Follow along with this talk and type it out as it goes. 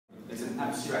It's an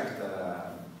abstract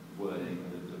wording,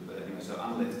 but anyway, so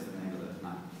Unlit is the name of it.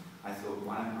 And I thought,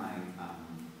 why don't I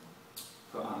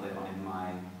put Unlit on in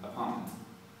my apartment?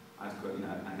 I'd put,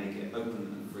 and make it open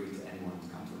and free to anyone to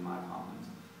come to my apartment.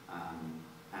 And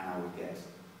I'll get,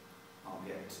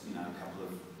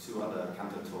 two other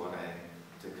cantautore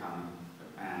to come,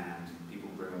 and people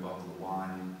bring a bottle of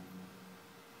wine,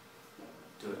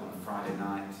 do it on a Friday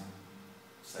night,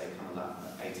 say kind of like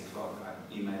at 8 o'clock.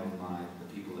 I emailed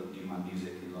the people that knew my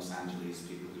music in Los Angeles,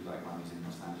 people who like my music in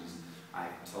Los Angeles. I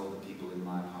told the people in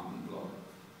my apartment block,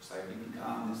 so you can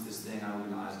come, there's this thing I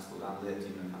organised, it's called Unlit,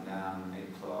 come down,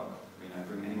 8 o'clock,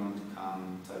 bring anyone to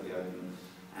come, totally open.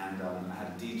 And I had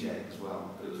a DJ as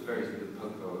well, but it was a very good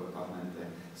poco apartment there.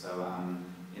 So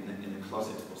in the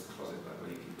closet, what's the closet like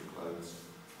where you keep your clothes?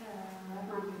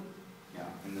 Yeah,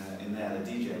 in there, the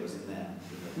DJ was in there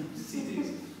with the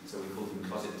CDs, so we called him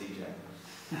Closet DJ.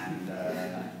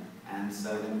 And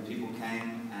so then people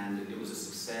came, and it was a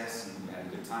success, and we had a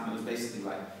good time. It was basically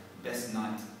like the best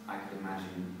night I could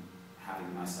imagine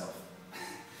having myself.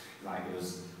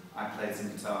 I played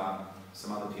some guitar,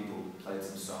 some other people played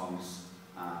some songs.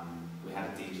 We had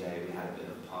a DJ, we had a bit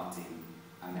of a party,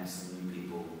 I met some new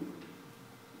people,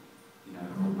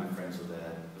 all my friends were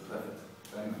there, it was perfect.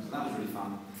 So that was really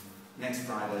fun. Next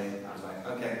Friday, I was like,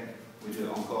 okay, we do it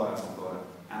encore,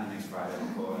 and the next Friday,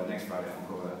 encore, next Friday,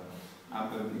 encore.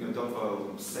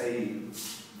 Dopo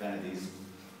 6 venerdis,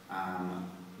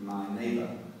 my neighbour,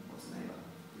 what's the neighbour?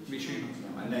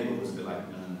 My neighbour was a bit like,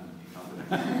 no, you can't do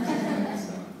that.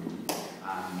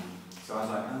 So I was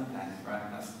like, okay, right,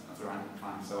 that's all right,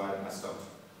 fine. So I stopped.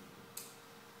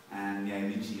 And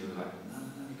Michi was like, no,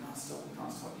 you can't stop,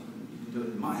 you can do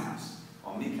it in my house,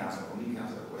 or mi casa,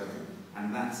 whatever.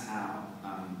 And that's how,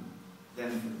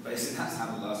 then basically that's how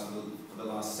for the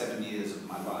last 7 years of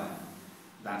my life,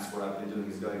 that's what I've been doing,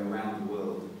 is going around the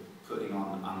world, putting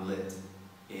on Unlit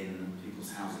in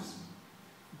people's houses.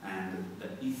 And the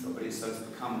ethos, but it's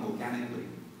become organically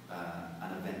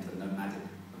an event, a nomadic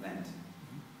event.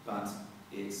 But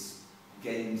it's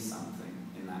gained something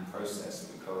in that process,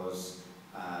 because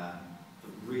the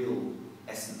real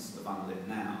essence of Unlit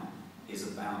now is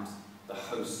about the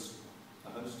host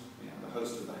of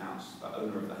the house, the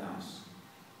owner of the house,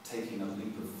 taking a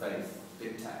leap of faith,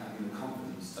 having the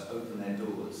confidence to open their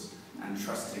doors and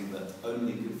trusting that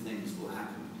only good things will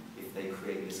happen if they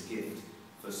create this gift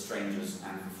for strangers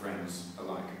and for friends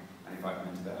alike, and invite them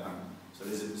into their home.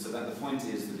 So that the point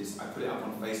is that I put it up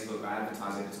on Facebook, I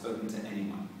advertise it, it's open to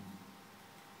anyone.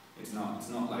 It's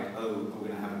not like, oh, we're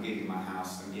going to have a gig in my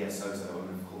house, and yes, I'm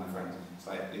going to call my friends. It's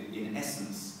like, in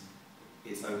essence,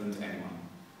 it's open to anyone.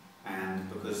 And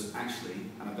because actually,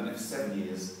 and I've done it for 7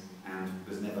 years, and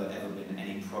there's never ever been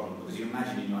any problem, because you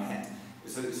imagine in your head.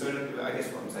 So I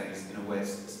guess what I'm saying is, in a way,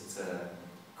 it's a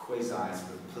quasi sort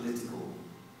of political,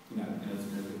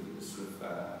 a sort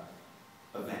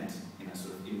of event in a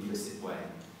sort of implicit way,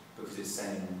 because it's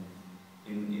saying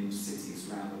in cities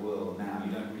around the world now,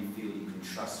 you don't really feel you can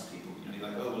trust people. You're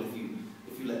like, oh well, if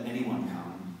you let anyone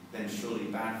come, then surely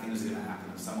bad things are going to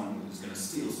happen, and someone is going to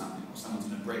steal something, or someone's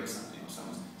going to break something, or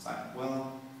it's like,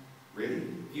 well, really?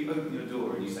 If you open your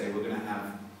door and you say, we're going to have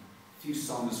a few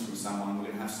songs from someone, we're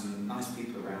going to have some nice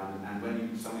people around, and when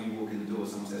you walk in the door,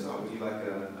 someone says, oh, would you like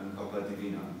a Coppola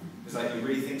Divino? It's like, you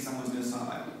really think someone's going to start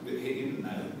like hit you?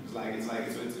 No.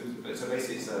 So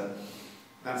basically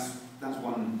that's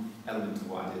one element of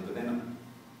what I did. But then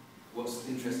what's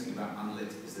interesting about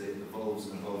Unlit is that it evolves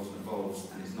and evolves and evolves,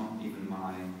 and it's not even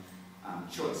my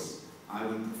choice. I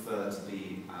would prefer to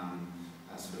be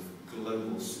a sort of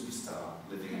global superstar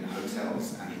living in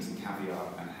hotels and eating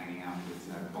caviar and hanging out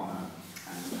with Bono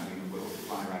and having a will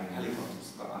fly around in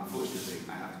helicopters. But unfortunately,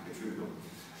 I have to go through it all.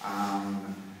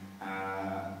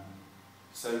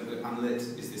 So Unlit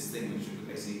is this thing which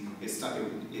basically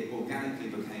it organically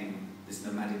became this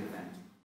nomadic event.